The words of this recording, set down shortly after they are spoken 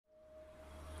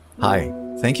Hi,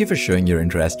 thank you for showing your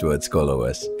interest towards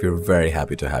GoalOS. We're very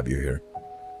happy to have you here.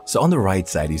 So on the right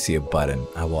side, you see a button,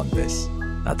 I want this.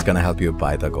 That's gonna help you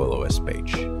buy the GoalOS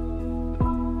page.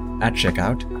 At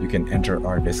checkout, you can enter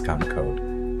our discount code,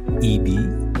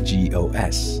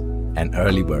 EBGOS, an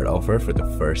early bird offer for the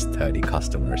first 30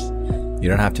 customers. You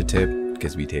don't have to tip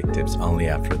because we take tips only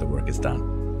after the work is done.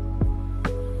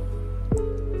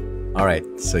 Alright,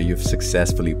 so you've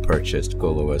successfully purchased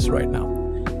GoalOS right now.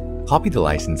 Copy the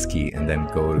license key and then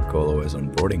go to GoalOS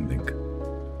onboarding link.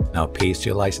 Now paste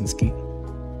your license key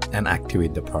and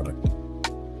activate the product.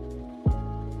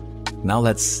 Now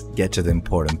let's get to the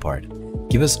important part.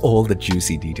 Give us all the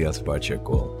juicy details about your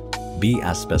goal. Be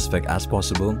as specific as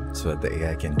possible so that the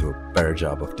AI can do a better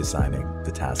job of designing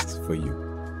the tasks for you.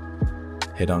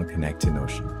 Hit on Connect to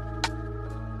Notion.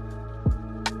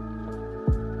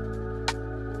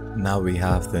 Now we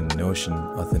have the Notion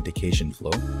authentication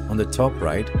flow. On the top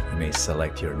right, you may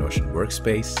select your Notion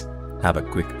workspace, have a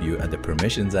quick view at the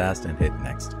permissions asked and hit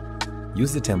Next.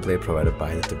 Use the template provided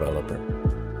by the developer.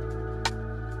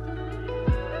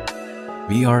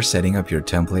 We are setting up your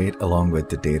template along with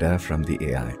the data from the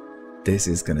AI. This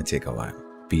is going to take a while.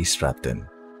 Be strapped in.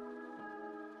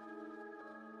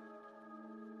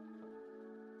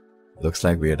 Looks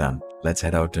like we're done. Let's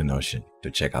head out to Notion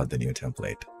to check out the new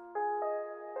template.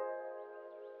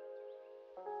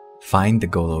 Find the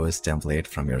GoalOS template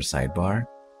from your sidebar,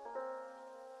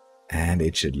 and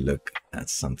it should look at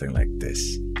something like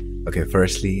this. Okay,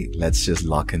 firstly, let's just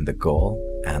lock in the goal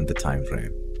and the time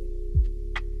frame.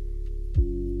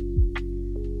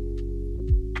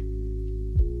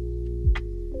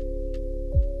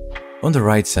 On the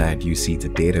right side, you see the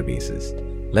databases.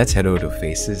 Let's head over to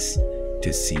Faces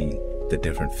to see the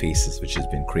different faces which has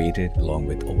been created along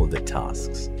with all the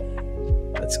tasks.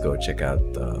 Let's go check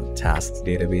out the tasks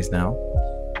database now.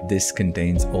 This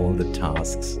contains all the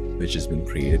tasks which has been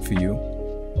created for you.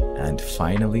 And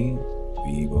finally,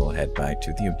 we will head back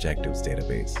to the objectives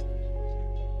database.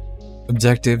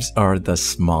 Objectives are the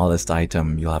smallest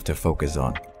item you'll have to focus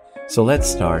on. So let's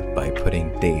start by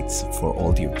putting dates for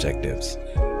all the objectives.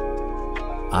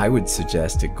 I would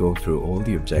suggest to go through all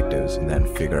the objectives and then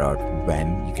figure out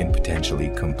when you can potentially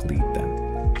complete them.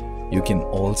 You can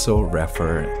also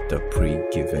refer the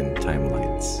pre-given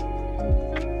timelines.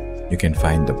 You can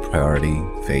find the priority,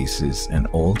 phases, and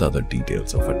all the other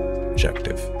details of an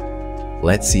objective.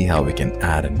 Let's see how we can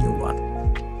add a new one.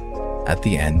 At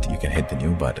the end, you can hit the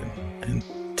new button and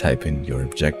type in your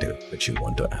objective which you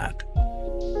want to add.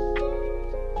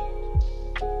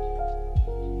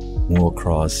 Move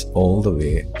across all the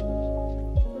way,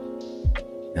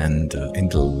 and in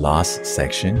the last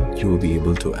section you will be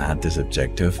able to add this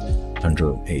objective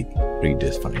under a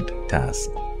predefined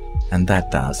task, and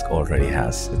that task already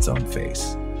has its own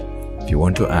phase. If you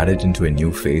want to add it into a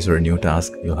new phase or a new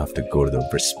task, you'll have to go to the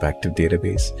respective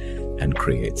database and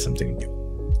create something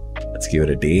new. Let's give it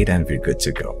a date and we're good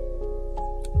to go.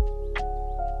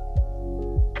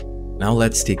 Now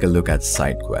let's take a look at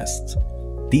side quests.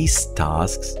 These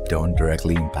tasks don't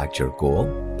directly impact your goal,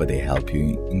 but they help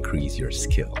you increase your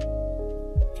skill.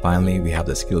 Finally, we have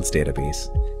the skills database.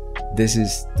 This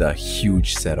is the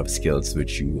huge set of skills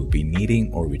which you will be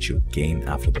needing or which you'll gain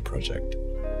after the project.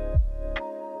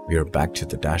 We are back to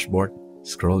the dashboard.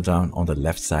 Scroll down. On the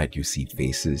left side, you see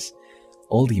faces.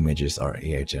 All the images are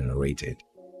AI generated.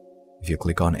 If you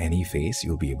click on any face,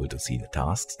 you'll be able to see the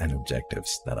tasks and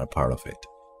objectives that are part of it.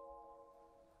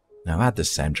 Now at the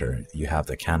center, you have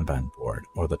the Kanban board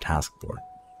or the task board.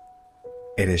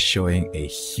 It is showing a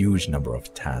huge number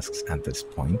of tasks at this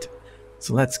point.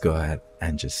 So let's go ahead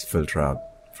and just filter out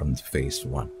from phase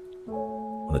 1.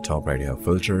 On the top right, you have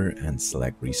filter and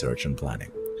select research and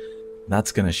planning.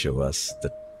 That's going to show us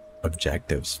the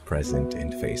objectives present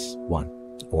in phase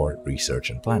 1 or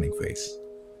research and planning phase.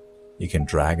 You can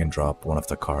drag and drop one of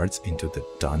the cards into the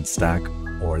done stack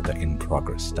or the in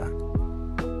progress stack.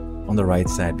 On the right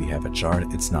side, we have a chart.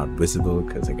 It's not visible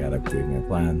because I gotta upgrade my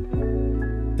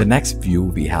plan. The next view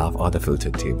we have are the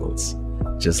filtered tables.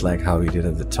 Just like how we did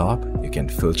at the top, you can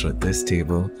filter this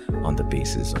table on the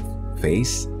basis of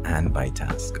phase and by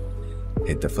task.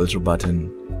 Hit the filter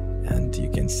button and you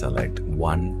can select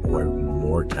one or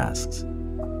more tasks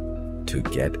to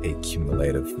get a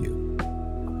cumulative view.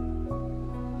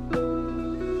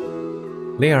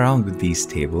 Play around with these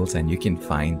tables and you can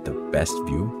find the best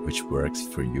view which works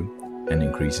for you and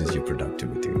increases your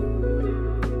productivity.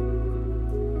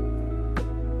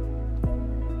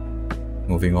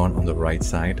 Moving on the right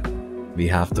side, we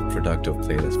have the productive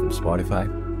playlist from Spotify.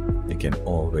 You can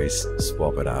always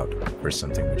swap it out for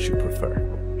something which you prefer.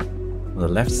 On the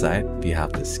left side, we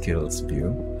have the skills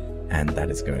view, and that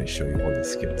is going to show you all the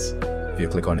skills. If you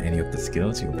click on any of the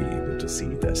skills, you'll be able to see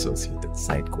the associated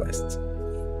side quests.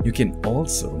 You can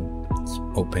also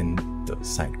open the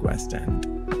side quest, and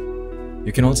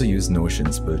you can also use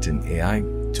Notion's built-in AI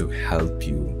to help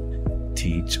you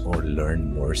teach or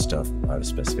learn more stuff about a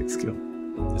specific skill.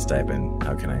 Just type in,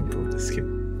 how can I improve this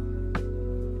skill?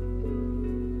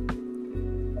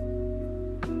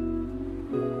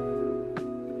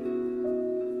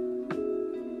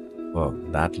 Well,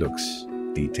 that looks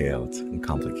detailed and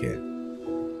complicated.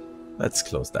 Let's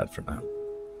close that for now.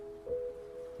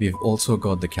 We've also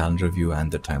got the calendar view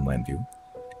and the timeline view.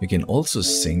 You can also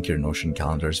sync your Notion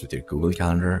calendars with your Google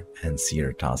Calendar and see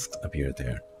your tasks appear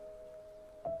there.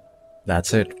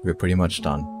 That's it, we're pretty much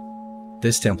done.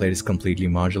 This template is completely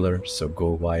modular, so go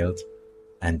wild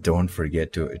and don't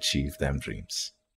forget to achieve them dreams.